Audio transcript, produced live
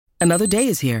Another day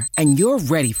is here, and you're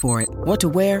ready for it. What to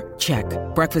wear? Check.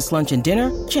 Breakfast, lunch, and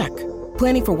dinner? Check.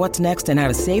 Planning for what's next and how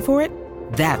to save for it?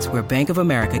 That's where Bank of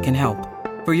America can help.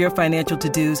 For your financial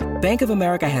to-dos, Bank of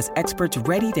America has experts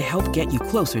ready to help get you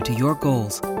closer to your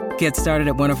goals. Get started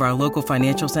at one of our local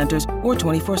financial centers or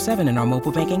 24/7 in our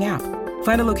mobile banking app.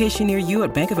 Find a location near you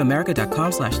at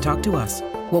bankofamerica.com/talktous.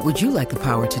 What would you like the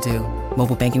power to do?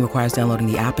 Mobile banking requires downloading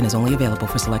the app and is only available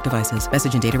for select devices.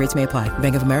 Message and data rates may apply.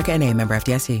 Bank of America N.A., member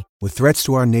FDIC. With threats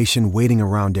to our nation waiting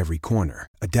around every corner,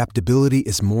 adaptability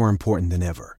is more important than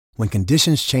ever. When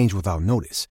conditions change without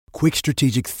notice, quick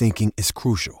strategic thinking is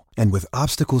crucial. And with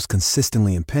obstacles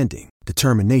consistently impending,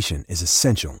 determination is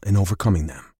essential in overcoming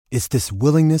them. It's this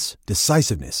willingness,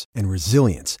 decisiveness, and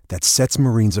resilience that sets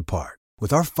Marines apart.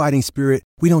 With our fighting spirit,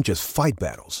 we don't just fight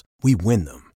battles, we win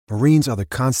them. Marines are the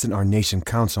constant our nation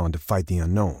counts on to fight the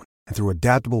unknown. And through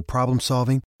adaptable problem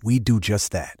solving, we do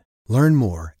just that. Learn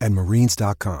more at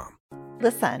marines.com.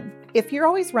 Listen, if you're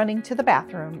always running to the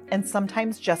bathroom and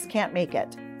sometimes just can't make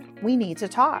it, we need to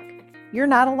talk. You're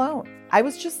not alone. I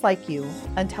was just like you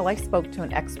until I spoke to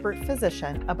an expert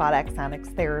physician about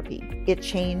Axonics therapy. It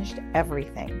changed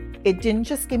everything. It didn't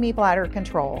just give me bladder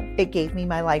control, it gave me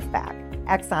my life back.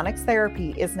 Axonics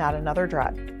therapy is not another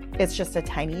drug. It's just a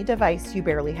tiny device you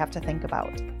barely have to think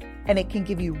about. And it can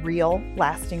give you real,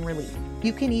 lasting relief.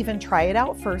 You can even try it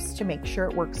out first to make sure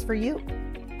it works for you.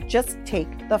 Just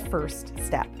take the first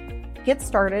step. Get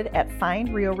started at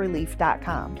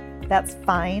findrealrelief.com. That's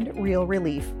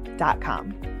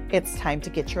findrealrelief.com. It's time to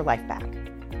get your life back.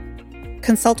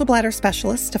 Consult a bladder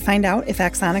specialist to find out if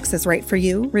Axonics is right for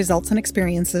you. Results and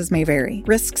experiences may vary.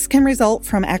 Risks can result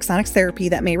from Axonics therapy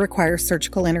that may require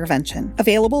surgical intervention.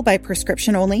 Available by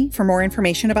prescription only. For more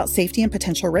information about safety and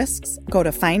potential risks, go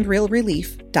to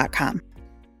findrealrelief.com.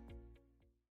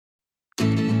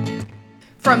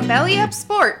 From Belly Up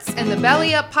Sports and the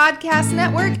Belly Up Podcast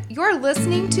Network, you're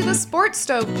listening to the Sports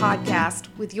Stove Podcast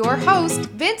with your host,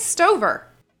 Vince Stover.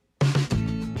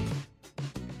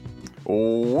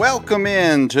 Welcome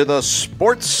in to the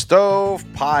Sports Stove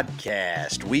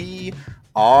Podcast. We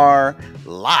are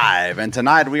live, and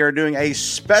tonight we are doing a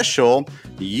special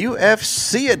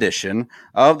UFC edition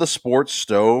of the Sports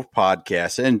Stove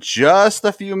Podcast. In just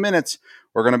a few minutes,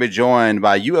 we're going to be joined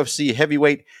by UFC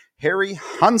heavyweight Harry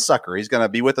Hunsucker. He's going to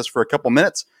be with us for a couple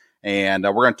minutes, and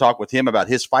we're going to talk with him about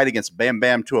his fight against Bam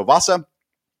Bam Tuivasa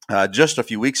just a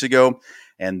few weeks ago.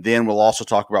 And then we'll also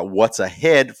talk about what's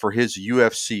ahead for his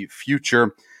UFC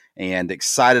future, and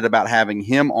excited about having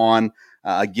him on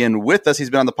again with us.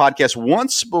 He's been on the podcast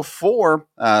once before,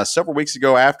 several weeks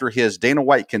ago after his Dana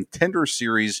White Contender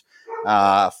Series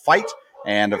fight.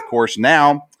 And, of course,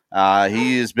 now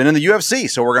he's been in the UFC.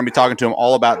 So we're going to be talking to him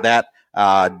all about that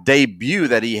debut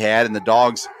that he had, and the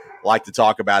dogs like to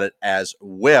talk about it as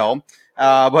well.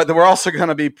 But we're also going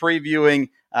to be previewing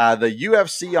the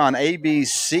UFC on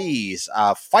ABC's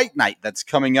fight night that's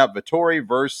coming up, Vettori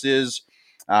versus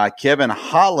Kevin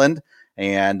Holland.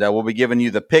 And we'll be giving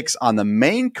you the picks on the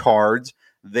main cards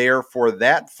there for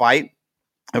that fight.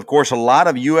 Of course, a lot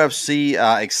of UFC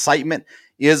excitement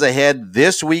is ahead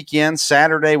this weekend.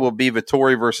 Saturday will be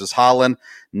Vettori versus Holland.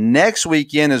 Next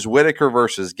weekend is Whitaker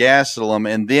versus Gastelum.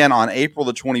 And then on April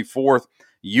the 24th,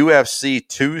 UFC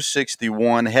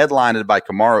 261, headlined by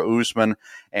Kamaru Usman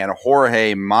and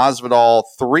Jorge Masvidal.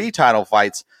 3 title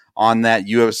fights on that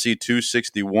UFC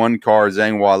 261 card.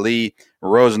 Zhang Weili,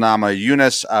 Rose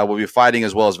Namajunas will be fighting,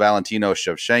 as well as Valentino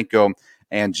Shevchenko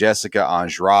and Jessica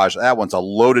Andrade. That one's a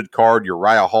loaded card.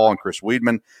 Uriah Hall and Chris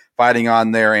Weidman fighting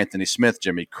on there. Anthony Smith,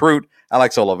 Jimmy Crute,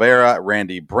 Alex Oliveira,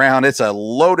 Randy Brown. It's a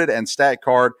loaded and stacked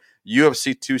card.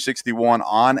 UFC 261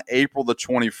 on April the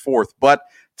 24th. But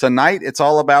tonight, it's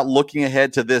all about looking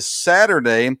ahead to this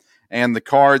Saturday and the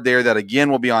card there that, again,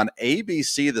 will be on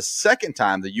ABC. The second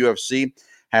time the UFC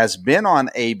has been on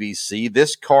ABC.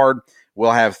 This card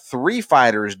will have 3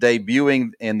 fighters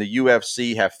debuting in the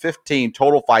UFC, have 15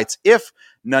 total fights if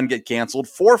none get canceled.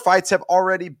 4 fights have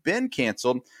already been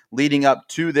canceled leading up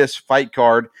to this fight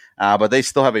card, but they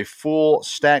still have a full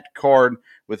stacked card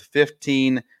with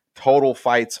 15 total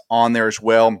fights on there as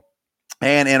well.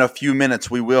 And in a few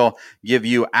minutes, we will give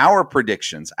you our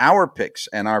predictions, our picks,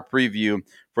 and our preview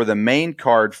for the main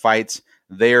card fights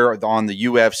there on the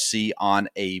UFC on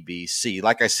ABC.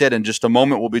 Like I said, in just a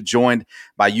moment, we'll be joined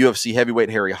by UFC heavyweight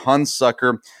Harry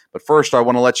Hunsucker. But first, I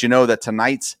want to let you know that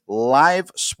tonight's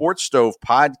live Sports Stove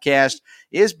podcast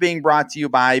is being brought to you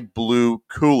by Blue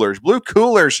Coolers. Blue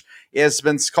Coolers has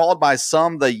been called by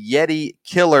some the Yeti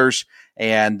Killers.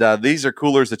 And these are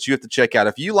coolers that you have to check out.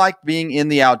 If you like being in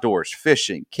the outdoors,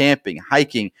 fishing, camping,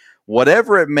 hiking,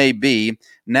 whatever it may be,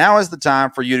 now is the time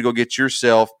for you to go get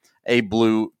yourself a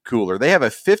blue cooler. They have a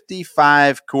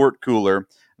 55-quart cooler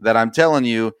that I'm telling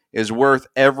you is worth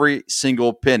every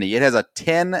single penny. It has a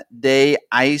 10-day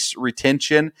ice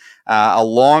retention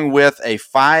along with a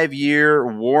 5-year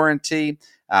warranty.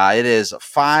 It is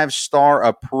 5-star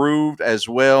approved as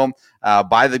well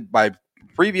by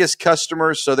previous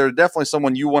customers, so they're definitely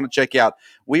someone you want to check out.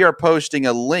 We are posting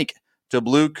a link to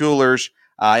Blue Coolers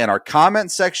in our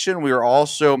comment section. We are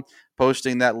also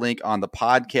posting that link on the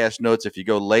podcast notes. If you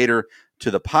go later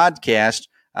to the podcast,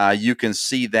 you can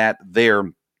see that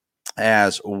there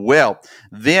as well.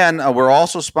 Then we're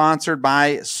also sponsored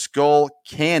by Skull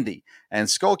Candy. And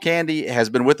Skull Candy has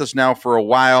been with us now for a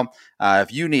while.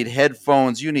 If you need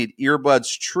headphones, you need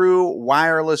earbuds, true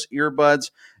wireless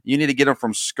earbuds, you need to get them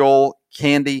from Skull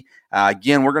Candy.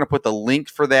 Again, we're going to put the link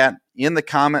for that in the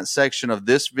comment section of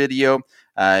this video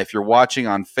if you're watching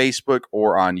on Facebook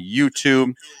or on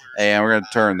YouTube. And we're going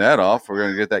to turn that off. We're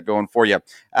going to get that going for you.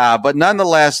 But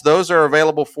nonetheless, those are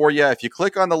available for you. If you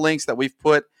click on the links that we've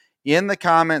put in the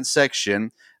comment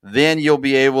section, then you'll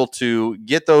be able to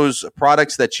get those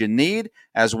products that you need,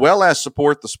 as well as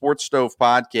support the Sports Stove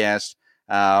podcast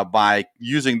by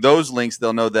using those links.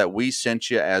 They'll know that we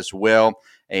sent you as well.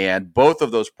 And both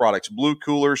of those products, Blue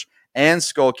Coolers and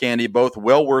Skull Candy, both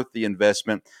well worth the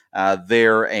investment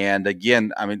there. And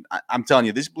again, I mean, I'm telling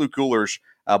you, these Blue Coolers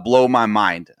blow my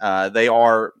mind. They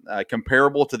are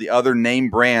comparable to the other name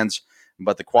brands,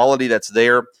 but the quality that's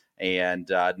there. And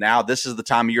now this is the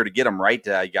time of year to get them, right?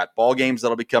 You got ball games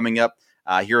that'll be coming up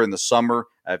here in the summer.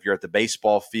 If you're at the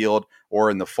baseball field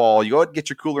or in the fall, you go ahead and get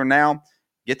your cooler now.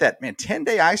 Get that,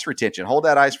 10-day ice retention. Hold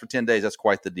that ice for 10 days. That's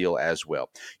quite the deal as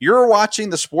well. You're watching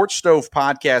the Sports Stove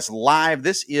podcast live.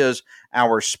 This is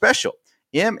our special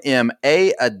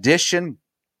MMA edition.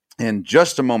 In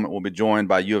just a moment, we'll be joined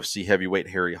by UFC heavyweight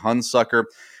Harry Hunsucker.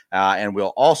 And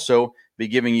we'll also be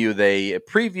giving you the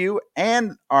preview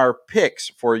and our picks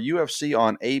for UFC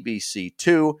on ABC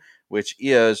 2, which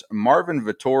is Marvin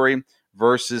Vettori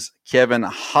versus Kevin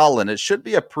Holland. It should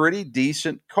be a pretty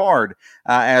decent card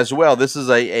as well. This is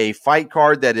a fight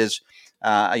card that is,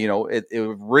 it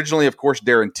originally, of course,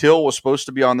 Darren Till was supposed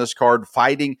to be on this card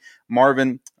fighting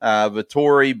Marvin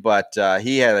Vettori, but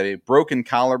he had a broken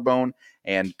collarbone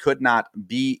and could not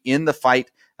be in the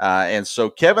fight. And so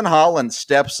Kevin Holland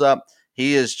steps up.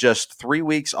 He is just 3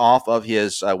 weeks off of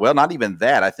his, not even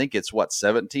that. I think it's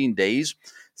 17 days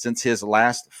since his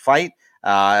last fight.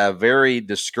 A very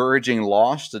discouraging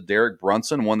loss to Derek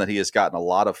Brunson, one that he has gotten a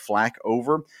lot of flack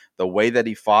over, the way that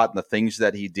he fought and the things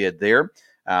that he did there.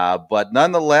 But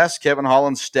nonetheless, Kevin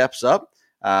Holland steps up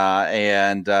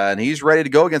and he's ready to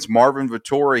go against Marvin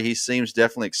Vettori. He seems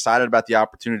definitely excited about the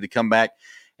opportunity to come back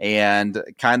and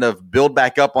kind of build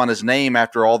back up on his name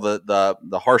after all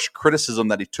the harsh criticism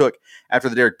that he took after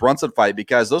the Derek Brunson fight,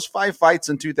 because those 5 fights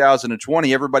in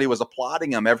 2020, everybody was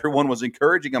applauding him. Everyone was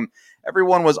encouraging him.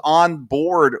 Everyone was on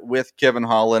board with Kevin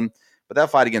Holland. But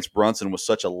that fight against Brunson was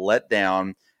such a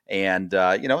letdown. And,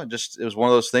 it was one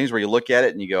of those things where you look at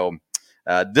it and you go,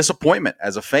 disappointment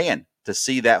as a fan to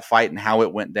see that fight and how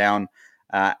it went down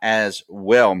as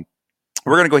well.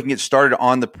 We're going to go ahead and get started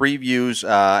on the previews,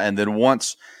 and then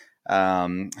once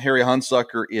Harry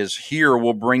Hunsucker is here,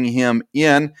 we'll bring him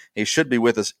in. He should be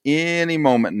with us any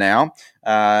moment now.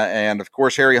 And, of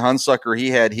course, Harry Hunsucker, he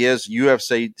had his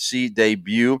UFC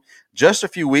debut just a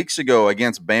few weeks ago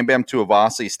against Bam Bam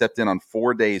Tuivasa. He stepped in on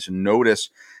 4 days'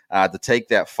 notice to take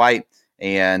that fight.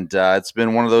 And it's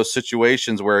been one of those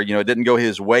situations where, it didn't go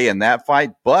his way in that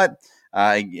fight, but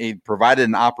it provided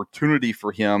an opportunity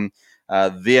for him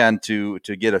then to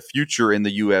get a future in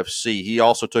the UFC. He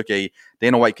also took a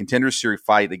Dana White Contender Series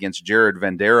fight against Jared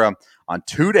Vanderaa on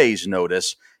 2 days'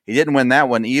 notice. He didn't win that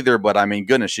one either, but I mean,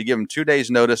 goodness, you give him 2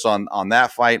 days' notice on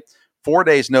that fight, 4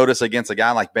 days' notice against a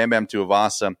guy like Bam Bam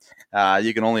Tuivasa.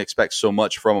 You can only expect so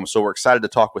much from him. So we're excited to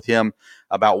talk with him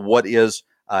about what is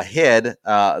ahead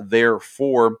there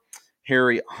for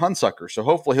Harry Hunsucker. So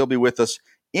hopefully he'll be with us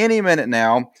any minute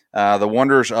now. The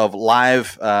wonders of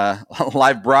live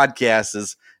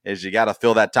broadcasts is you got to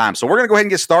fill that time. So we're going to go ahead and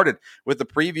get started with the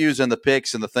previews and the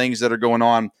picks and the things that are going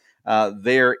on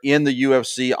there in the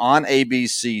UFC on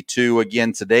ABC2.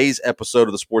 Again, today's episode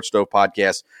of the Sports Stove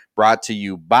Podcast brought to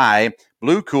you by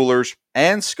Blue Coolers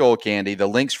and Skull Candy. The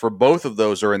links for both of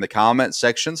those are in the comment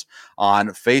sections on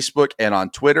Facebook and on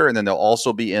Twitter, and then they'll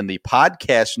also be in the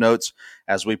podcast notes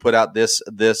as we put out this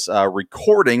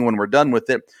recording. When we're done with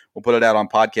it, we'll put it out on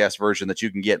podcast version that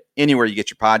you can get anywhere you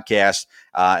get your podcast,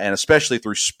 and especially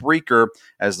through Spreaker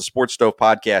as the Sports Stove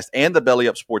Podcast and the Belly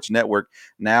Up Sports Network,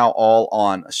 now all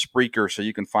on Spreaker, so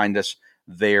you can find us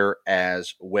there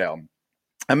as well.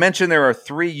 I mentioned there are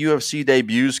 3 UFC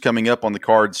debuts coming up on the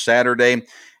card Saturday,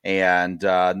 and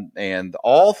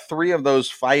all 3 of those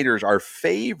fighters are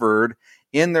favored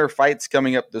in their fights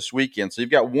coming up this weekend. So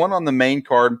you've got one on the main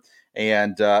card,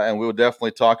 and we will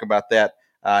definitely talk about that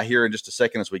here in just a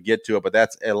second as we get to it. But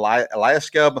that's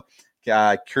Eliaskub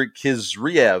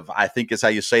Kizriev, I think is how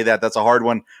you say that. That's a hard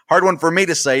one for me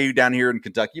to say down here in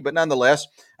Kentucky, but nonetheless,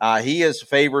 he is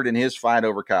favored in his fight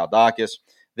over Kyle Dawkins.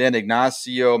 Then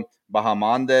Ignacio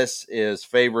Bahamondes is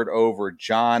favored over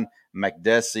John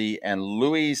Makdessi, and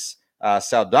Luis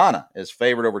Saldana is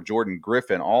favored over Jordan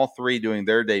Griffin. All 3 doing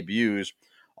their debuts,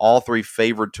 all 3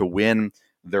 favored to win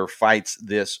their fights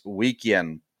this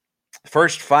weekend.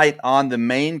 First fight on the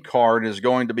main card is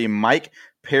going to be Mike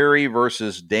Perry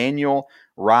versus Daniel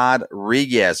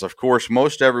Rodriguez. Of course,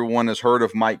 most everyone has heard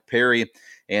of Mike Perry,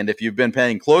 and if you've been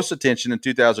paying close attention in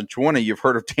 2020, you've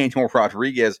heard of Daniel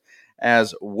Rodriguez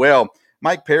as well.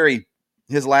 Mike Perry,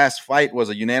 his last fight was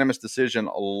a unanimous decision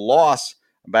loss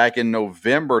back in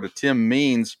November to Tim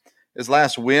Means. His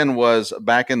last win was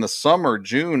back in the summer,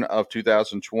 June of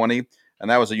 2020,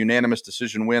 and that was a unanimous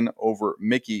decision win over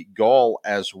Mickey Gall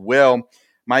as well.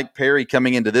 Mike Perry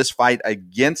coming into this fight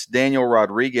against Daniel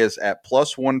Rodriguez at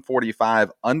plus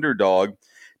 145 underdog.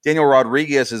 Daniel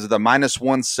Rodriguez is the minus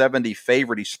 170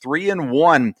 favorite. He's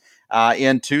 3-1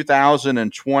 in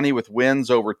 2020 with wins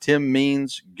over Tim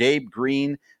Means, Gabe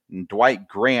Green, and Dwight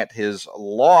Grant. His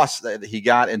loss that he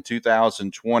got in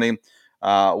 2020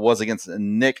 was against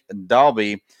Nick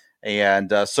Dalby.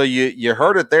 And so you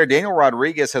heard it there. Daniel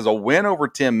Rodriguez has a win over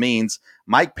Tim Means.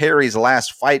 Mike Perry's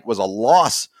last fight was a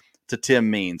loss to Tim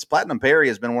Means. Platinum Perry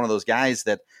has been one of those guys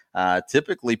that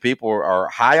typically people are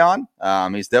high on.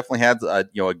 He's definitely had a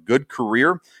good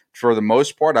career for the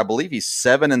most part. I believe he's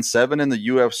 7-7 in the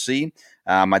UFC.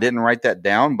 I didn't write that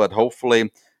down, but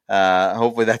hopefully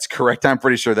that's correct. I'm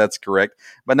pretty sure that's correct.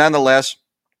 But nonetheless,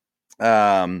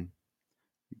 getting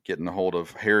a hold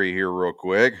of Harry here real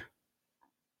quick.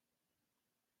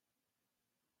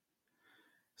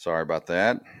 Sorry about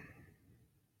that.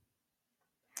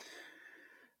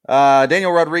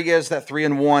 Daniel Rodriguez, that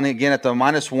 3-1 again at the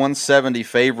minus 170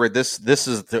 favorite. This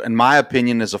is, in my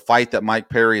opinion, is a fight that Mike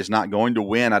Perry is not going to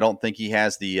win. I don't think he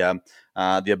has the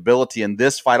ability in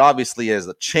this fight. Obviously, he has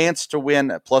a chance to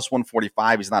win at plus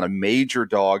 145. He's not a major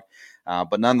dog,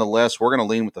 but nonetheless, we're going to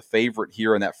lean with the favorite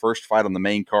here in that first fight on the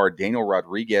main card. Daniel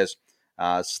Rodriguez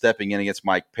stepping in against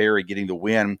Mike Perry, getting the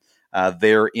win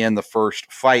there in the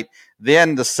first fight.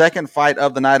 Then the second fight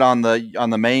of the night on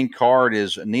the main card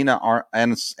is Nina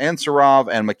Ansarov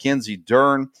and Mackenzie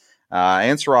Dern.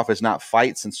 Ansarov has not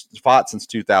fought since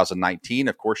 2019.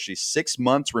 Of course, she's 6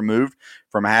 months removed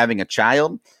from having a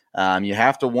child. You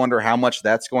have to wonder how much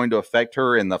that's going to affect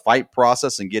her in the fight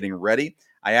process and getting ready.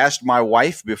 I asked my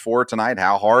wife before tonight,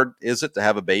 how hard is it to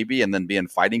have a baby and then be in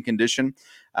fighting condition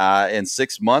in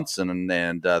 6 months? And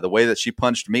the way that she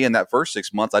punched me in that first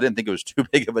 6 months, I didn't think it was too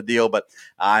big of a deal, but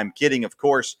I'm kidding, of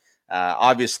course.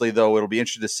 Obviously, though, it'll be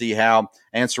interesting to see how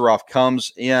Ansarov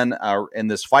comes in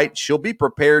this fight. She'll be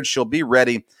prepared. She'll be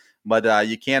ready, but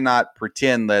you cannot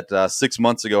pretend that 6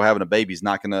 months ago having a baby is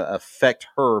not going to affect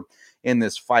her in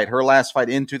this fight. Her last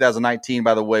fight in 2019,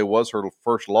 by the way, was her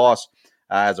first loss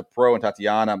as a pro, and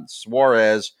Tatiana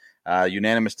Suarez,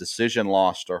 unanimous decision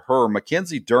loss to her.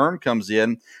 Mackenzie Dern comes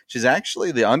in. She's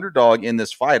actually the underdog in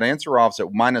this fight. Ansarov's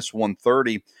at minus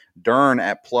 130, Dern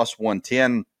at plus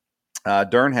 110.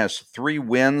 Dern has 3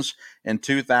 wins in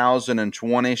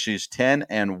 2020. She's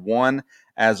 10-1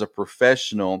 as a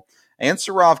professional.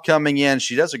 Ansarov coming in,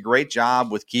 she does a great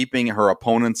job with keeping her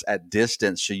opponents at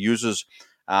distance. She uses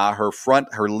her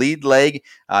lead leg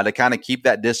to kind of keep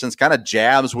that distance, kind of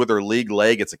jabs with her lead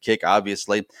leg. It's a kick,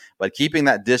 obviously, but keeping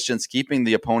that distance, keeping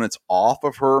the opponents off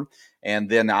of her, and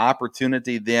then the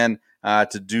opportunity then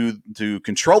to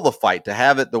control the fight, to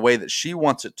have it the way that she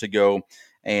wants it to go.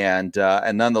 And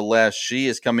nonetheless, she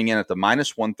is coming in at the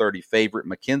minus 130 favorite.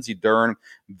 Mackenzie Dern,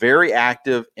 very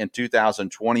active in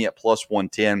 2020 at plus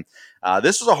 110.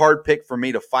 This is a hard pick for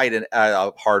me to fight, and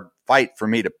a hard fight for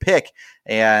me to pick.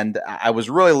 And I was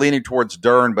really leaning towards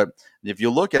Dern, but if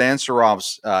you look at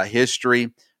Ansarov's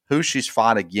history, who she's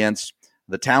fought against,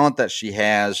 the talent that she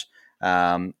has,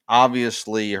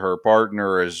 obviously her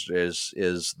partner is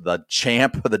the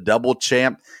champ, the double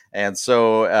champ, and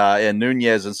so in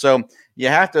Nunes, and so you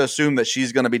have to assume that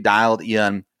she's going to be dialed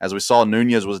in, as we saw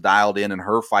Nunes was dialed in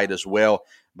her fight as well.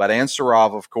 But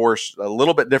Ansarov, of course, a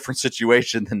little bit different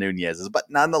situation than Nunes is, but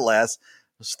nonetheless,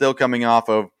 still coming off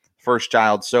of first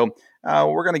child. So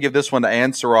we're going to give this one to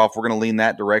Ansarov. We're going to lean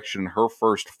that direction. Her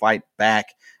first fight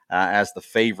back as the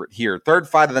favorite here. Third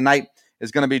fight of the night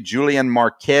is going to be Julian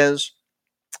Marquez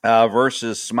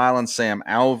versus Smiling Sam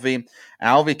Alvey.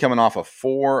 Alvey coming off of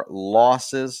 4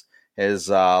 losses. His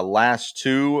last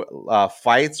 2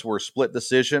 fights were split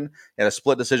decision. He had a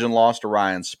split decision loss to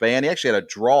Ryan Spann. He actually had a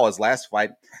draw his last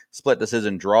fight, split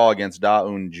decision draw against Da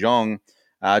Un Jung.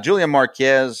 Julian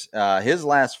Marquez, his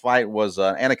last fight was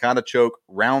an Anaconda choke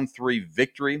round 3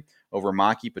 victory over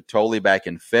Maki Patoli back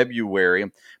in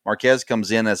February. Marquez comes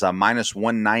in as a minus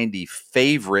 190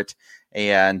 favorite.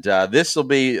 And this will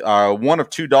be one of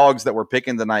 2 dogs that we're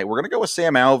picking tonight. We're going to go with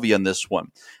Sam Alvey on this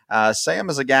one. Sam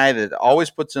is a guy that always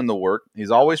puts in the work.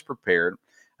 He's always prepared.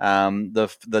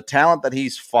 The talent that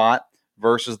he's fought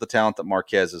versus the talent that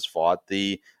Marquez has fought,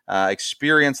 the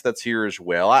experience that's here as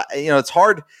well. It's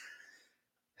hard.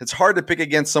 It's hard to pick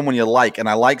against someone you like, and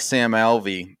I like Sam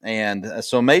Alvey. And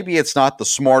so maybe it's not the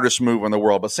smartest move in the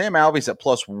world, but Sam Alvey's at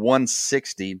plus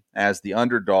 160 as the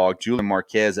underdog. Julian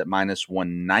Marquez at minus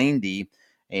 190.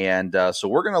 And so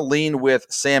we're going to lean with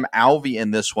Sam Alvey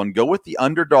in this one. Go with the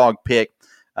underdog pick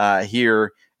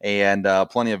here, and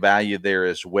plenty of value there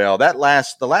as well. The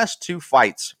last 2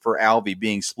 fights for Alvey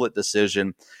being split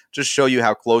decision just show you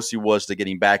how close he was to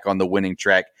getting back on the winning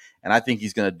track. And I think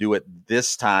he's going to do it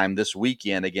this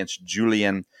weekend, against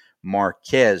Julian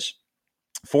Marquez.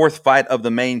 4th fight of the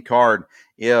main card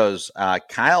is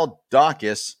Kyle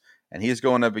Daukaus, and he's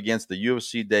going up against the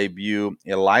UFC debut,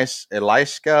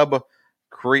 Eliaskub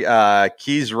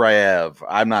Kizraev.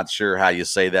 I'm not sure how you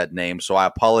say that name, so I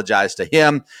apologize to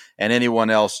him and anyone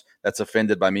else that's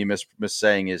offended by me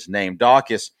missaying his name.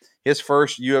 Daukaus, his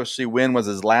first UFC win was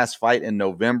his last fight in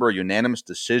November, unanimous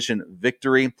decision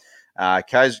victory.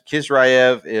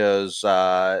 Kizraev is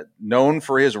known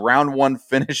for his round 1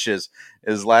 finishes.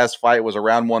 His last fight was a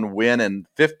round 1 win in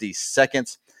 50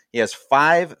 seconds. He has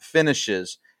 5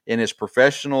 finishes in his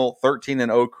professional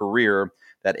 13-0 career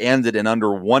that ended in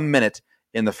under 1 minute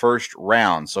in the first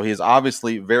round. So he is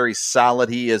obviously very solid.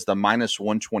 He is the minus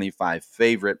 125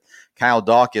 favorite. Kyle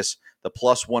Daukaus, the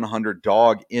plus 100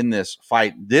 dog in this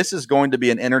fight. This is going to be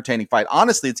an entertaining fight.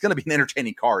 Honestly, it's going to be an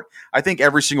entertaining card. I think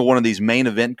every single one of these main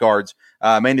card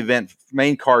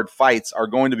fights are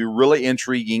going to be really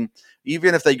intriguing.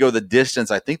 Even if they go the distance,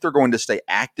 I think they're going to stay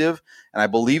active, and I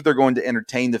believe they're going to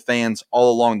entertain the fans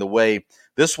all along the way.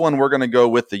 This one, we're going to go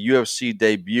with the UFC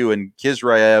debut and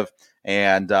Kizraev,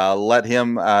 and let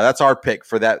him. That's our pick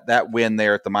for that win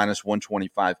there at the minus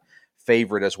 125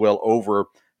 favorite as well over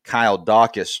Kyle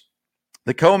Daukaus.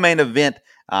 The co-main event,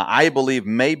 I believe,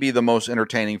 may be the most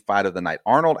entertaining fight of the night.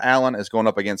 Arnold Allen is going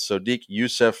up against Sodiq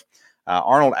Yusuff.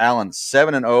 Arnold Allen,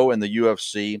 7-0 in the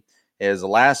UFC. His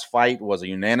last fight was a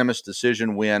unanimous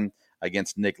decision win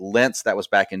against Nick Lentz. That was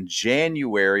back in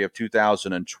January of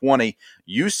 2020.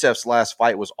 Yusuff's last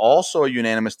fight was also a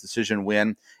unanimous decision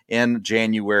win in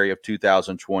January of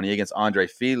 2020 against Andre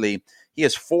Fili. He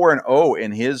is 4-0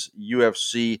 in his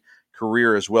UFC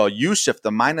career as well. Yusuff,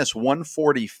 the minus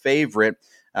 140 favorite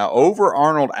over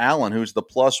Arnold Allen, who's the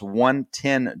plus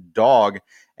 110 dog.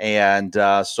 And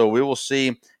so we will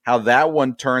see how that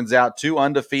one turns out. 2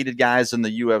 undefeated guys in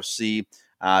the UFC,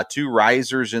 2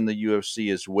 risers in the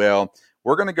UFC as well.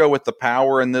 We're going to go with the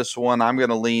power in this one. I'm going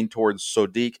to lean towards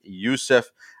Sodiq Yusuff.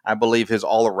 I believe his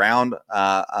all-around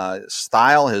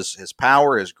style, his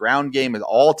power, his ground game is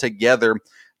all together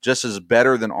just as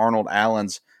better than Arnold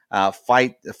Allen's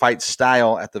fight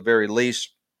style at the very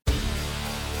least.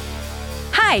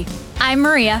 Hi, I'm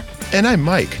Maria. And I'm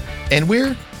Mike. And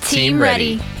we're Team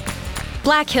Ready.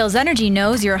 Black Hills Energy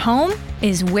knows your home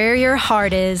is where your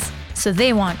heart is, so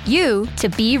they want you to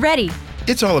be ready.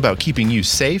 It's all about keeping you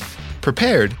safe,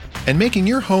 prepared, and making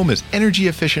your home as energy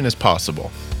efficient as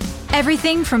possible.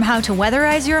 Everything from how to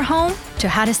weatherize your home to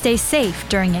how to stay safe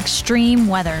during extreme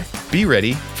weather. Be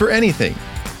ready for anything.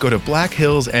 Go to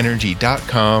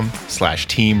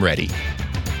blackhillsenergy.com/Team Ready.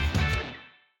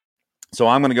 So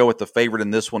I'm going to go with the favorite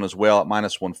in this one as well at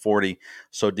minus 140,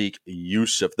 Sodiq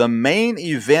Yusuff. The main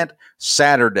event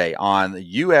Saturday on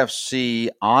UFC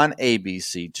on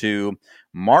ABC2,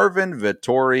 Marvin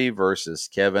Vettori versus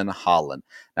Kevin Holland.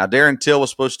 Now, Darren Till was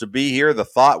supposed to be here. The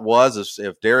thought was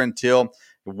if Darren Till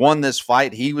won this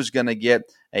fight, he was going to get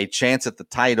a chance at the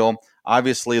title.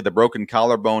 Obviously, the broken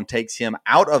collarbone takes him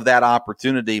out of that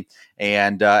opportunity,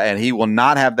 and he will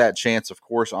not have that chance, of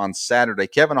course, on Saturday.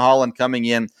 Kevin Holland coming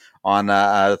in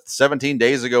on 17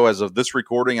 days ago, as of this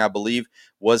recording, I believe,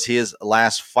 was his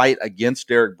last fight against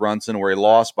Derek Brunson, where he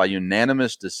lost by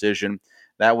unanimous decision.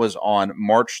 That was on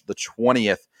March the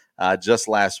 20th, just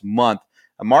last month.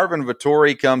 Marvin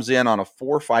Vettori comes in on a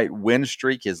 4-fight win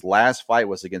streak. His last fight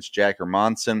was against Jack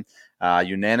Hermanson,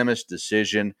 unanimous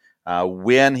decision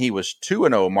win. He was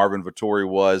 2-0, Marvin Vettori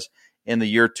was, in the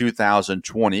year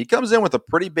 2020. He comes in with a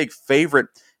pretty big favorite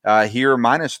here,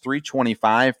 minus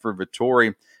 325 for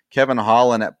Vettori. Kevin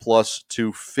Holland at plus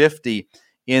 250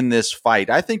 in this fight.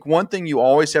 I think one thing you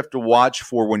always have to watch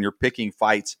for when you're picking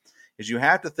fights is you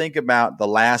have to think about the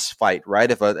last fight,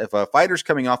 right? If a fighter's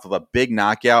coming off of a big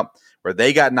knockout where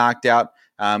they got knocked out,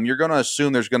 you're going to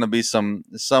assume there's going to be some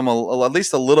at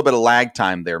least a little bit of lag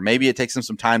time there. Maybe it takes them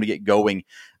some time to get going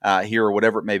here or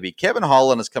whatever it may be. Kevin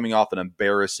Holland is coming off an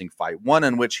embarrassing fight, one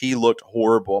in which he looked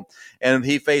horrible, and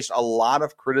he faced a lot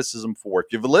of criticism for it.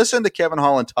 If you've listened to Kevin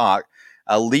Holland talk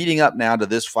leading up now to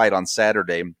this fight on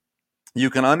Saturday, you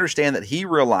can understand that he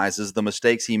realizes the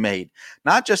mistakes he made,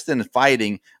 not just in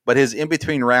fighting, but his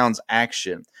in-between rounds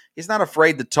action. He's not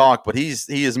afraid to talk, but he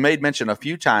has made mention a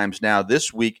few times now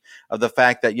this week of the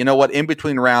fact that, you know what, in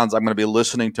between rounds, I'm going to be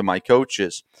listening to my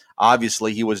coaches.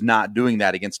 Obviously, he was not doing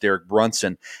that against Derek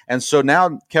Brunson. And so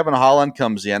now Kevin Holland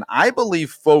comes in, I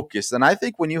believe, focused. And I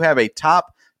think when you have a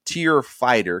top-tier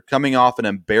fighter coming off an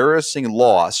embarrassing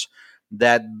loss,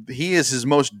 that he is his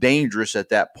most dangerous at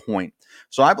that point.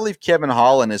 So I believe Kevin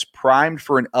Holland is primed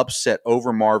for an upset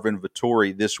over Marvin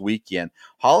Vettori this weekend.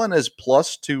 Holland is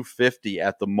plus 250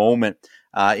 at the moment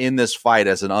in this fight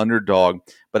as an underdog.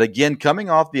 But again, coming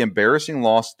off the embarrassing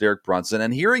loss to Derek Brunson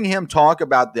and hearing him talk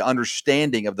about the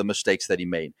understanding of the mistakes that he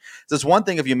made. So it's one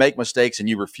thing if you make mistakes and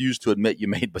you refuse to admit you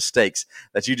made mistakes,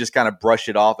 that you just kind of brush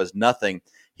it off as nothing.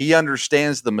 He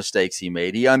understands the mistakes he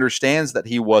made. He understands that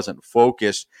he wasn't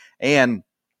focused. And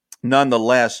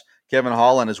nonetheless, Kevin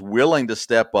Holland is willing to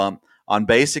step up on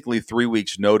basically 3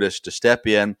 weeks' notice to step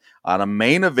in on a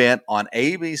main event on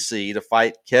ABC to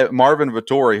fight Marvin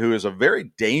Vettori, who is a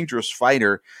very dangerous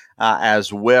fighter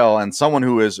as well, and someone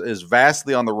who is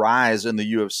vastly on the rise in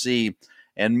the UFC.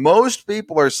 And most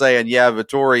people are saying, yeah,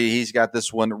 Vettori, he's got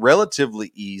this one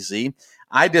relatively easy.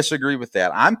 I disagree with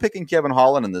that. I'm picking Kevin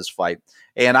Holland in this fight.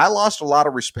 And I lost a lot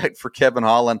of respect for Kevin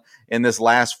Holland in this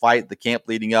last fight, the camp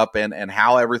leading up, and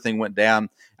how everything went down.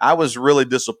 I was really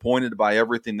disappointed by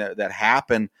everything that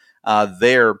happened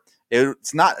there.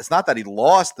 It's not that he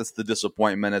lost that's the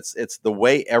disappointment. It's the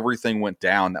way everything went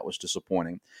down that was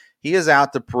disappointing. He is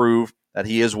out to prove that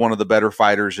he is one of the better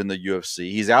fighters in the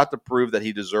UFC. He's out to prove that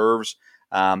he deserves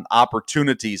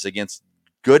opportunities against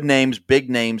good names, big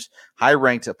names,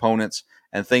 high-ranked opponents,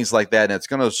 and things like that. And it's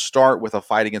going to start with a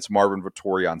fight against Marvin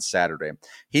Vettori on Saturday.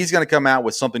 He's going to come out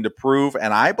with something to prove,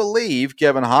 and I believe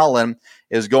Kevin Holland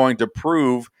is going to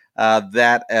prove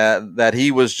that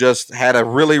he was just had a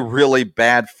really, really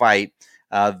bad fight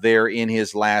there in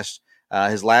his last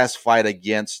fight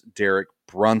against Derek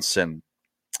Brunson.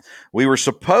 We were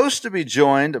supposed to be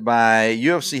joined by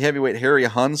UFC heavyweight Harry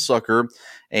Hunsucker,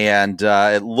 and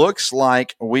it looks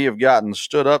like we have gotten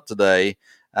stood up today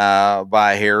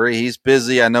by Harry. He's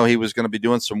busy. I know he was going to be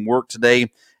doing some work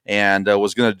today and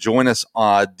was going to join us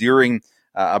during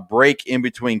a break in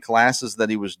between classes that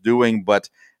he was doing, but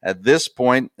at this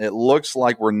point, it looks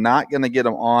like we're not going to get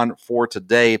him on for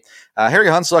today. Harry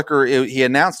Hunsucker, he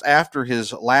announced after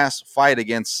his last fight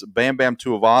against Bam Bam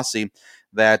Tuivasa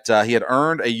that he had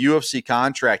earned a UFC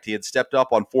contract. He had stepped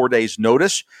up on 4 days'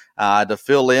 notice to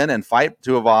fill in and fight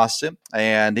Tuivasa,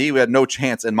 and he had no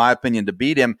chance, in my opinion, to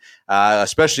beat him,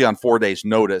 especially on 4 days'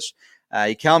 notice.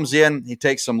 He comes in, he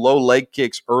takes some low leg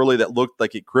kicks early that looked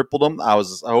like it crippled him. I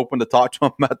was hoping to talk to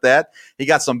him about that. He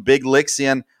got some big licks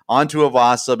in on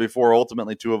Tuivasa before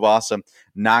ultimately Tuivasa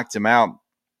knocked him out.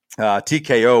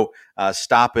 TKO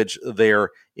stoppage there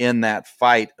in that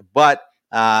fight. But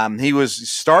he was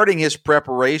starting his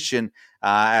preparation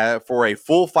for a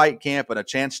full fight camp and a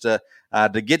chance to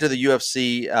get to the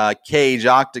UFC cage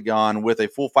octagon with a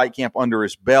full fight camp under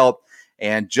his belt,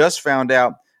 and just found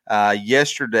out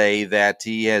yesterday that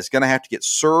he is going to have to get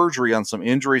surgery on some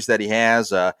injuries that he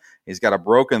has. He's got a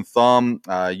broken thumb,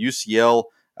 UCL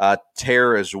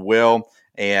tear as well,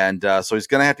 and so he's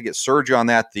going to have to get surgery on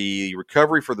that. The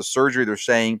recovery for the surgery, they're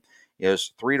saying,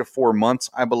 is 3 to 4 months,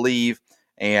 I believe.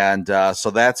 And so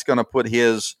that's going to put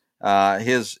his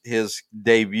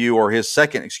debut, or his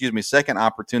second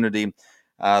opportunity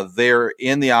there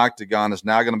in the octagon is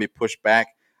now going to be pushed back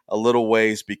a little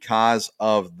ways because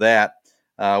of that.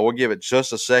 We'll give it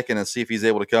just a second and see if he's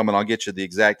able to come, and I'll get you the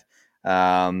exact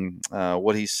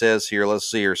what he says here. Let's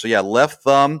see here. So yeah, left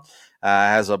thumb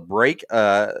has a break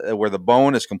where the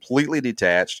bone is completely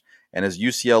detached and his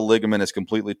UCL ligament is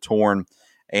completely torn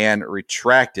and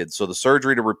retracted. So the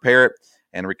surgery to repair it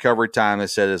and recovery time, they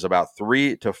said, is about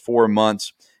 3 to 4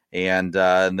 months. And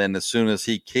then as soon as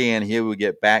he will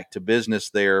get back to business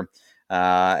there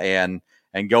and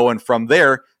going from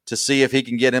there to see if he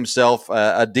can get himself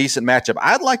a decent matchup.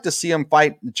 I'd like to see him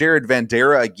fight Jared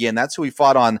Vanderaa again. That's who he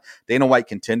fought on Dana White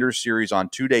Contender Series on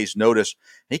 2 days' notice.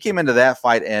 He came into that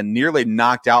fight and nearly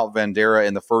knocked out Vanderaa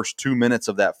in the first 2 minutes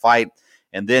of that fight.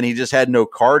 And then he just had no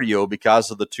cardio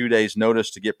because of the 2 days'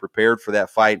 notice to get prepared for that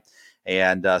fight.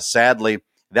 And sadly,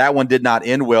 that one did not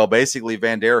end well. Basically,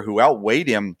 Vanderaa, who outweighed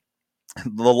him,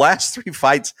 the last 3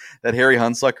 fights that Harry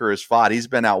Hunsucker has fought, he's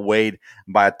been outweighed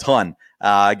by a ton.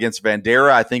 Against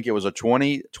Vanderaa, I think it was a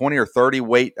 20 or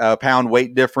 30 pound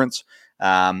weight difference.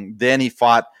 Then he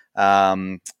fought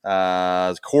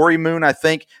Corey Moon, I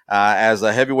think, as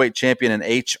a heavyweight champion in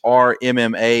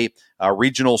HRMMA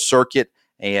regional circuit.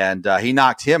 And he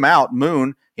knocked him out,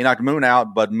 Moon. He knocked Moon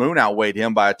out, but Moon outweighed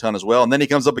him by a ton as well. And then he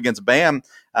comes up against Bam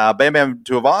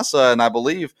Tuivasa, and I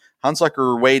believe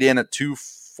Hunsucker weighed in at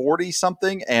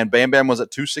 240-something, and Bam Bam was at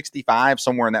 265,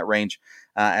 somewhere in that range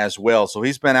as well. So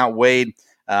he's been outweighed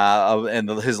in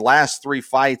his last 3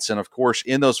 fights, and, of course,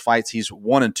 in those fights he's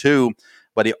 1-2,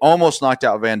 but he almost knocked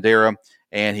out Vanderaa,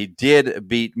 and he did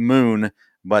beat Moon,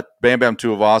 but Bam Bam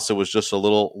Tuivasa was just a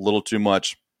little too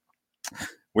much.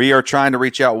 We are trying to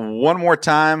reach out one more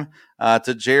time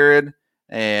to Jared,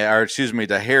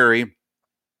 to Harry.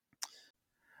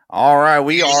 All right,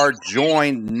 we are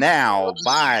joined now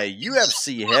by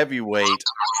UFC heavyweight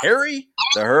Harry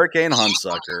the Hurricane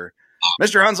Hunsucker.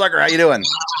 Mr. Hunsucker, how you doing?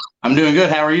 I'm doing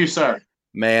good. How are you, sir?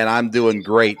 Man, I'm doing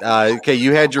great. Okay,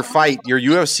 you had your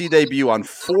UFC debut on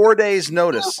 4 days'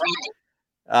 notice.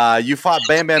 You fought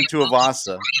Bam Bam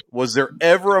Tuivasa. Was there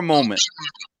ever a moment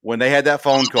when they had that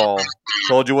phone call,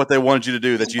 told you what they wanted you to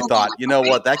do, that you thought, you know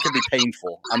what, that could be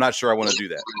painful? I'm not sure I want to do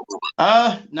that.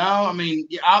 No, I mean,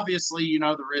 obviously, you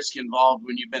know the risk involved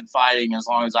when you've been fighting as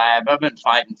long as I have. I've been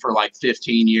fighting for like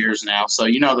 15 years now, so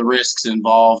you know the risks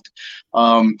involved.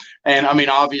 And I mean,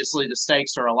 obviously the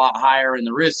stakes are a lot higher and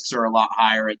the risks are a lot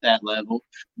higher at that level.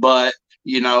 But,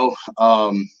 you know,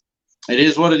 it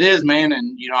is what it is, man.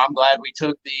 And, you know, I'm glad we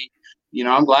took the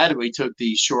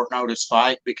short notice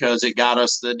fight because it got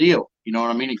us the deal. You know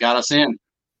what I mean? It got us in.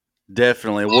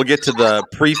 Definitely. We'll get to the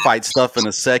pre-fight stuff in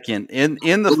a second.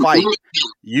 In the fight,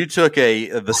 you took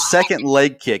the second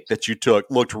leg kick that you took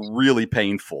looked really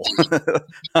painful.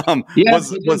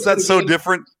 Was that so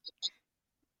different?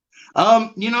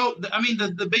 You know, I mean,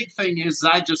 the big thing is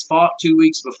I just fought 2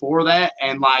 weeks before that,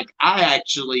 and like I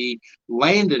actually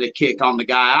landed a kick on the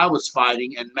guy I was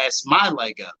fighting and messed my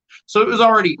leg up. So it was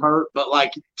already hurt, but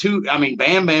like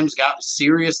Bam Bam's got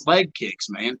serious leg kicks,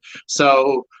 man.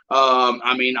 So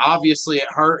I mean, obviously it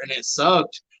hurt and it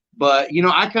sucked, but you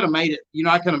know, I could have made it. You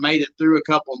know, I could have made it through a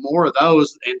couple more of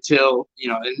those until, you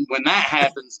know, and when that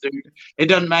happens, dude, it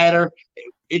doesn't matter.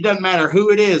 It doesn't matter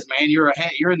who it is, man. You're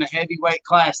in the heavyweight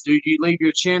class, dude. You leave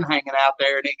your chin hanging out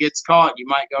there and it gets caught, you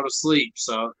might go to sleep.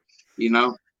 So, you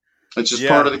know, it's just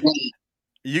part of the game.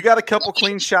 You got a couple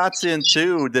clean shots in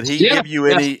too. Did he give you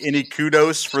any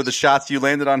kudos for the shots you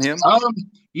landed on him?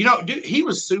 You know, dude, he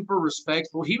was super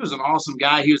respectful. He was an awesome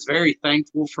guy. He was very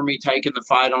thankful for me taking the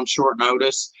fight on short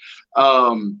notice.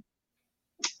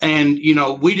 And, you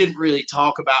know, we didn't really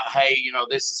talk about, hey, you know,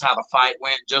 this is how the fight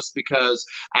went, just because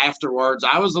afterwards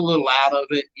I was a little out of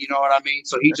it. You know what I mean?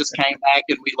 So he just came back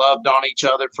and we loved on each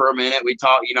other for a minute. We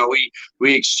talked, you know,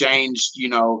 we exchanged,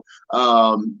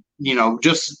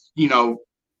 just, you know,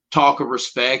 talk of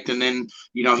respect. And then,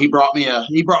 you know, he brought me a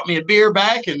beer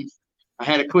back and I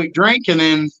had a quick drink, and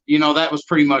then, you know, that was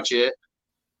pretty much it.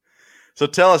 So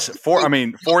tell us, 4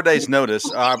 days notice,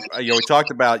 we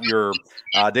talked about your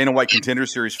Dana White Contender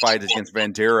Series fight against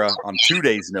Vanderaa on 2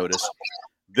 days notice.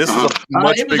 This is a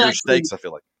much bigger stakes, I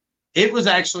feel like. It was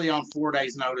actually on 4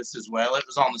 days notice as well. It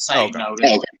was on the same notice.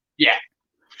 Okay. Yeah.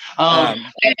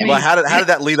 But how did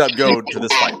that lead up go to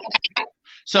this fight?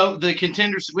 So with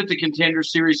the Contender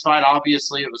Series fight,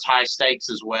 obviously it was high stakes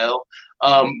as well.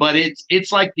 But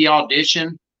it's like the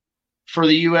audition for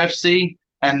the UFC.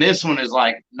 And this one is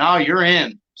like, no, you're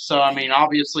in. So, I mean,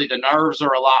 obviously the nerves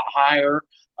are a lot higher.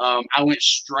 I went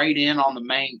straight in on the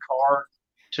main card,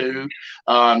 too.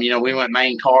 You know, we went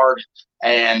main card.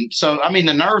 And so, I mean,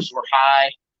 the nerves were high.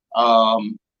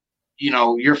 You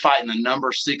know, you're fighting the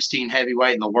number 16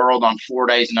 heavyweight in the world on 4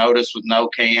 days' notice with no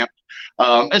camp.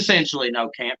 Essentially no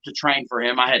camp to train for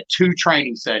him. I had 2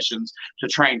 training sessions to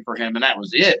train for him, and that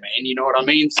was it, man. You know what I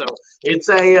mean? So it's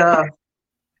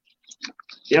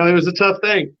you know, it was a tough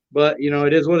thing, but, you know,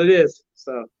 it is what it is.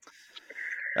 So,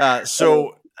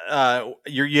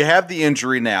 you have the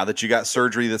injury now that you got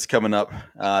surgery that's coming up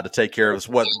to take care of. It's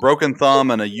what, broken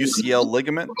thumb and a UCL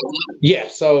ligament? Yeah.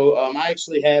 So I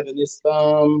actually have in this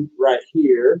thumb right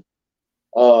here.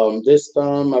 This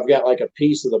thumb, I've got like a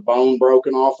piece of the bone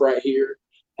broken off right here.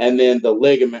 and then the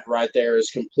ligament right there is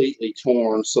completely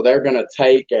torn. So they're going to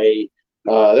take a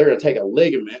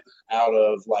ligament out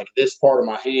of like this part of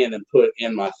my hand and put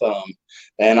in my thumb,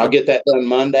 and I'll get that done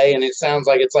Monday. And it sounds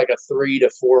like it's like a 3 to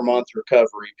 4 month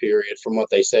recovery period from what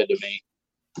they said to me.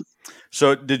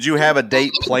 So did you have a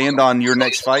date planned on your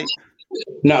next fight?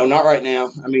 No, not right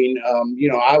now. I mean,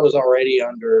 I was already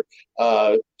under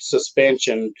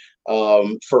suspension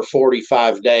for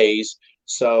 45 days.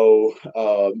 So,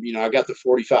 I got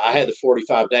I had the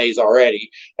 45 days already,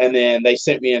 and then they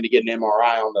sent me in to get an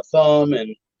MRI on the thumb,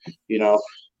 and,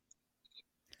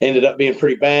 ended up being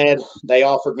pretty bad. They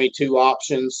offered me 2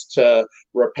 options to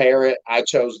repair it. I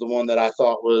chose the one that I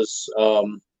thought was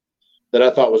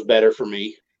better for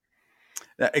me.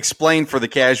 Now, explain for the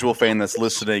casual fan that's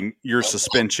listening your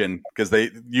suspension, because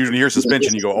they usually hear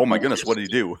suspension, you go, "Oh my goodness, what did he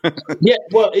do?" Yeah,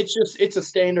 well, it's a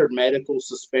standard medical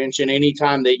suspension.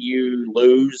 Anytime that you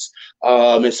lose,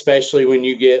 especially when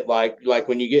you get like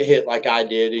when you get hit like I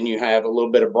did, and you have a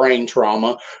little bit of brain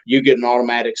trauma, you get an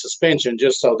automatic suspension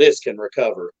just so this can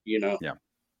recover. Yeah.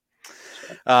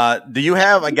 Do you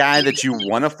have a guy that you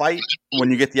want to fight when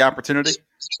you get the opportunity?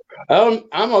 I'm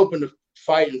open to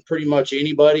fighting pretty much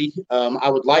anybody. I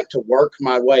would like to work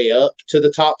my way up to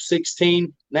the top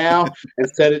 16 now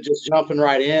instead of just jumping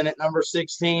right in at number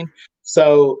 16.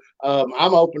 So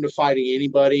I'm open to fighting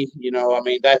anybody.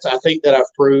 I think that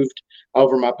I've proved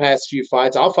over my past few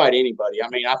fights, I'll fight anybody. I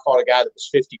mean, I fought a guy that was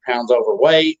 50 pounds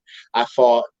overweight. I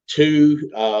fought 2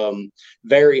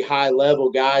 very high level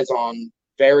guys on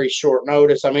very short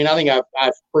notice. I mean, I think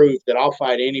I've proved that I'll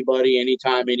fight anybody,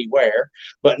 anytime, anywhere.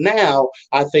 But now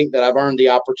I think that I've earned the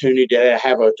opportunity to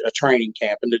have a training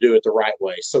camp and to do it the right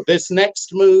way. So this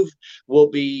next move will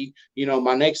be,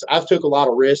 I've took a lot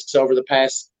of risks over the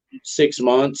past 6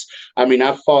 months. I mean,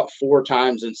 I've fought 4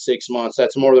 times in 6 months.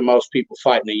 That's more than most people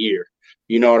fight in a year.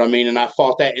 You know what I mean? And I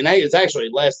fought that, and it's actually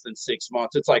less than 6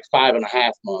 months. It's like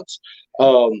 5.5 months.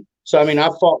 So, I mean,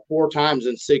 I've fought 4 times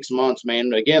in 6 months,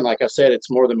 man. Again, like I said,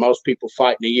 it's more than most people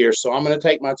fight in a year. So I'm going to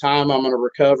take my time. I'm going to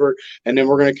recover, and then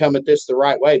we're going to come at this the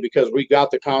right way, because we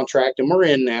got the contract and we're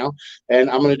in now,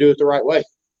 and I'm going to do it the right way.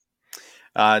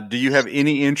 Do you have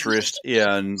any interest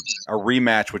in a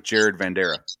rematch with Jared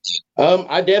Vanderaa?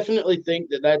 I definitely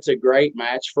think that that's a great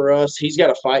match for us. He's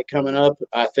got a fight coming up,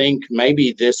 I think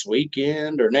maybe this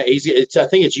weekend or next. I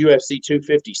think it's UFC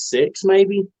 256,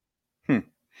 maybe.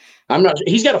 I'm not sure.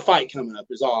 He's got a fight coming up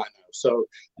is all I know. So,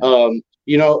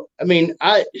 he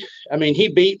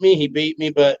beat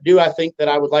me, but do I think that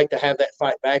I would like to have that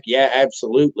fight back? Yeah,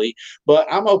 absolutely. But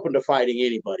I'm open to fighting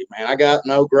anybody, man. I got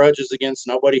no grudges against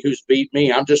nobody who's beat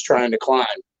me. I'm just trying to climb,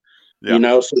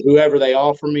 so whoever they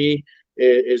offer me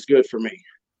is good for me.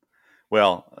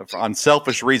 Well, on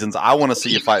selfish reasons, I want to see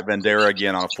you fight Vanderaa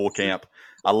again on a full camp.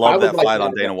 I love that fight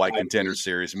on Dana White Contender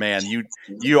Series. Man,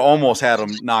 you almost had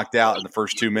him knocked out in the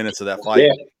first 2 minutes of that fight.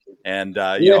 Yeah. And,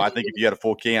 I think if you had a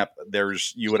full camp,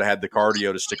 you would have had the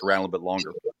cardio to stick around a little bit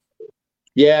longer.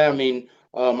 Yeah, I mean,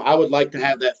 I would like to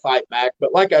have that fight back.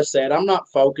 But like I said, I'm not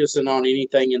focusing on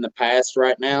anything in the past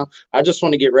right now. I just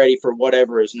want to get ready for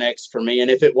whatever is next for me. And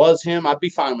if it was him, I'd be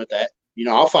fine with that.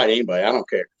 I'll fight anybody. I don't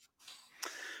care.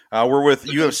 We're with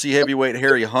UFC heavyweight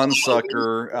Harry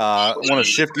Hunsucker. I want to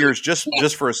shift gears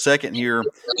just for a second here.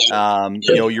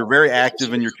 You're very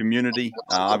active in your community.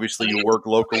 Obviously, you work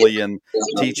locally and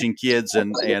teaching kids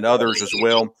and others as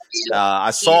well.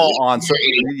 I saw on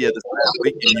social media this past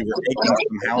weekend you were taking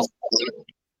some houses.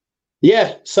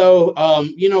 Yeah. So,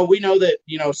 we know that,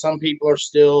 some people are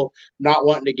still not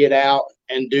wanting to get out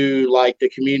and do like the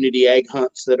community egg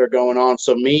hunts that are going on.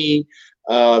 So me,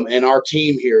 and our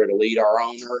team here at Elite, our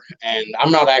owner, and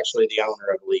I'm not actually the owner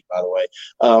of Elite, by the way.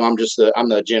 I'm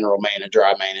the general manager.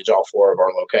 I manage all 4 of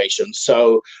our locations.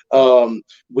 So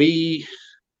we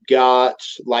got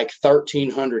like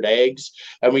 1,300 eggs,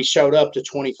 and we showed up to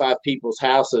 25 people's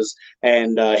houses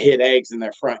and hid eggs in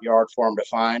their front yard for them to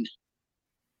find.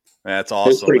 That's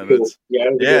awesome. Cool.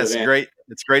 It's great.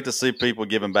 It's great to see people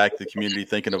giving back to the community,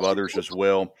 thinking of others as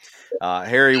well.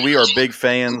 Harry, we are big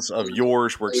fans of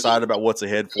yours. We're excited about what's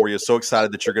ahead for you. So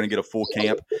excited that you're going to get a full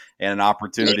camp and an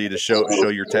opportunity to show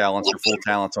your talents, your full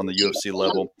talents on the UFC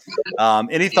level.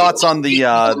 Any thoughts on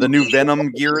the new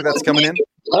Venom gear that's coming in?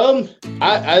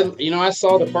 I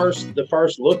saw the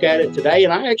first look at it today,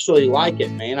 and I actually like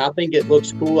it, man. I think it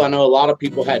looks cool. I know a lot of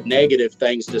people had negative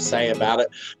things to say about it,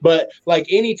 but like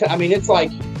it's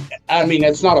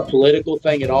not a political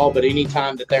thing at all, but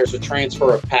anytime that there's a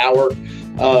transfer of power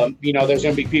There's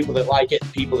going to be people that like it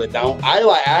and people that don't.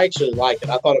 I actually like it.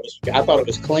 I thought it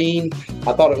was clean.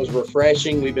 I thought it was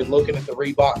refreshing. We've been looking at the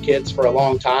Reebok kits for a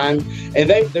long time, and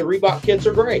the Reebok kits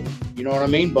are great. You know what I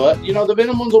mean? But, the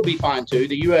Venom ones will be fine too.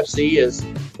 The UFC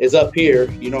is up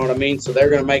here, you know what I mean? So they're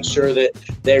going to make sure that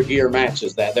their gear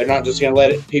matches that. They're not just going to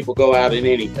let people go out in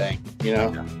anything,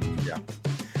 Yeah.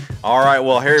 All right,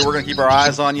 well, Harry, we're going to keep our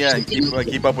eyes on you and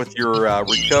keep up with your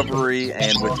recovery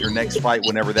and with your next fight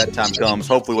whenever that time comes.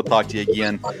 Hopefully we'll talk to you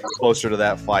again closer to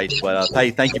that fight. But,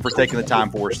 hey, thank you for taking the time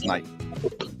for us tonight.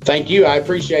 Thank you. I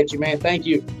appreciate you, man. Thank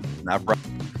you. No problem.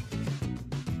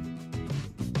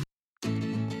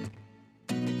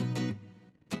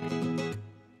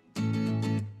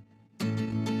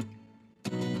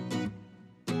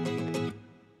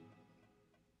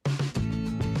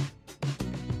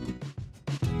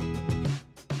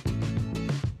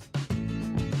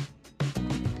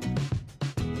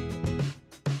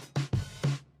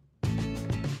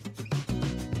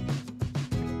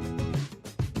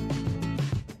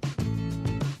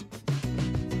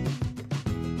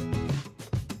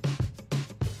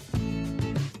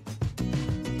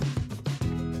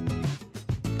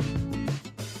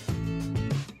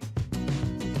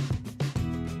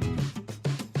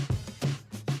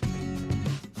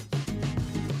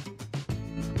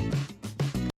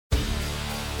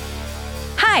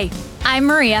 Hi, I'm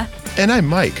Maria. And I'm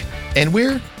Mike. And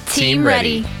we're Team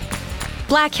Ready.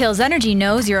 Black Hills Energy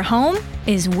knows your home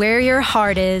is where your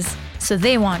heart is, so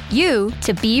they want you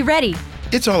to be ready.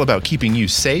 It's all about keeping you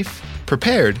safe,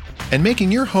 prepared, and making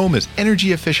your home as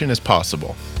energy efficient as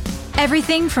possible.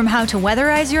 Everything from how to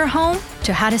weatherize your home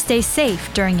to how to stay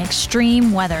safe during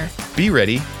extreme weather. Be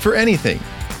ready for anything.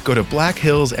 Go to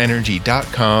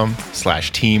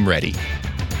blackhillsenergy.com/teamready.